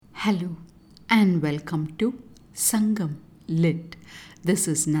Hello and welcome to Sangam Lit. This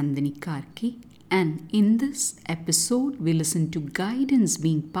is Nandini Karki, and in this episode we listen to guidance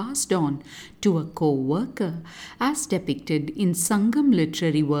being passed on to a co-worker as depicted in Sangam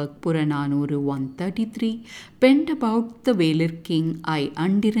Literary work Puranaanooru 133, penned about the Velir King Aay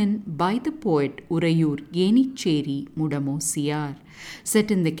Andiran by the poet Uraiyoor Enicheri Mudamosiyaar. Set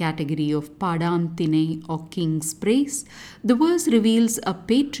in the category of Paadaan Thinai or King's Praise, the verse reveals a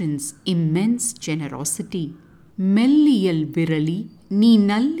patron's immense generosity. மெல்லியல் விரலி நீ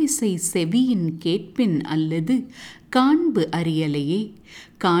நல்லிசை செவியின் கேட்பின் அல்லது காண்பு அறியலையே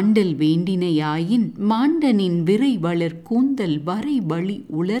காண்டல் வேண்டினையாயின் மாண்டனின் விரை வளர் கூந்தல் வரை வழி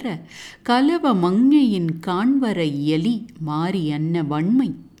உளர கலவ மங்கையின் காண்வர இயலி மாறி அன்ன வன்மை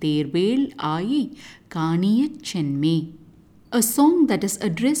தேர்வேள் ஆயை காணியச் சென்மே. A song that is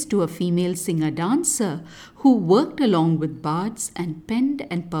addressed to a female singer-dancer who worked along with bards and penned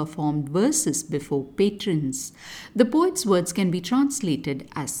and performed verses before patrons. The poet's words can be translated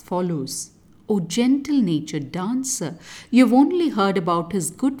as follows. O gentle-natured dancer, you have only heard about his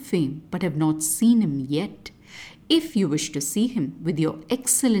good fame but have not seen him yet. If you wish to see him with your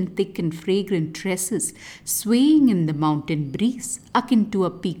excellent thick and fragrant tresses swaying in the mountain breeze, akin to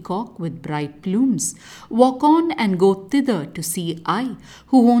a peacock with bright plumes, walk on and go thither to see I,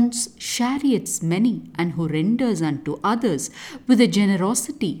 who owns chariots many and who renders unto others with a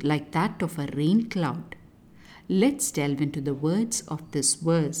generosity like that of a raincloud. Let's delve into the words of this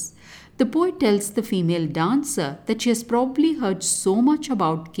verse. The poet tells the female dancer that she has probably heard so much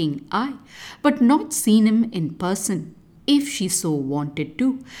about King Aay, but not seen him in person. If she so wanted to,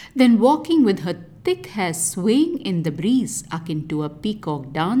 then walking with her thick hair swaying in the breeze, akin to a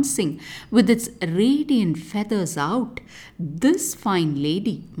peacock dancing with its radiant feathers out, this fine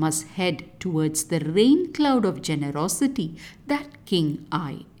lady must head towards the rain cloud of generosity that King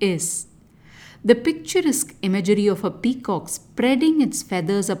Aay is. The picturesque imagery of a peacock spreading its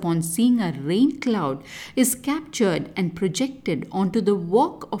feathers upon seeing a rain cloud is captured and projected onto the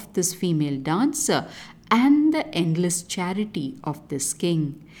walk of this female dancer and the endless charity of this king.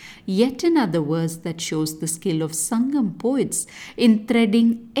 Yet another verse that shows the skill of Sangam poets in threading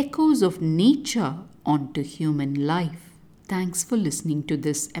echoes of nature onto human life. Thanks for listening to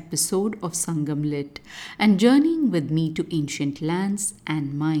this episode of Sangam Lit and journeying with me to ancient lands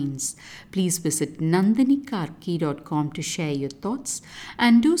and minds. Please visit nandinikarki.com to share your thoughts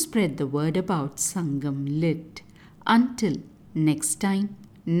and do spread the word about Sangam Lit. Until next time,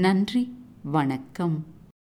 Nandri Vanakkam.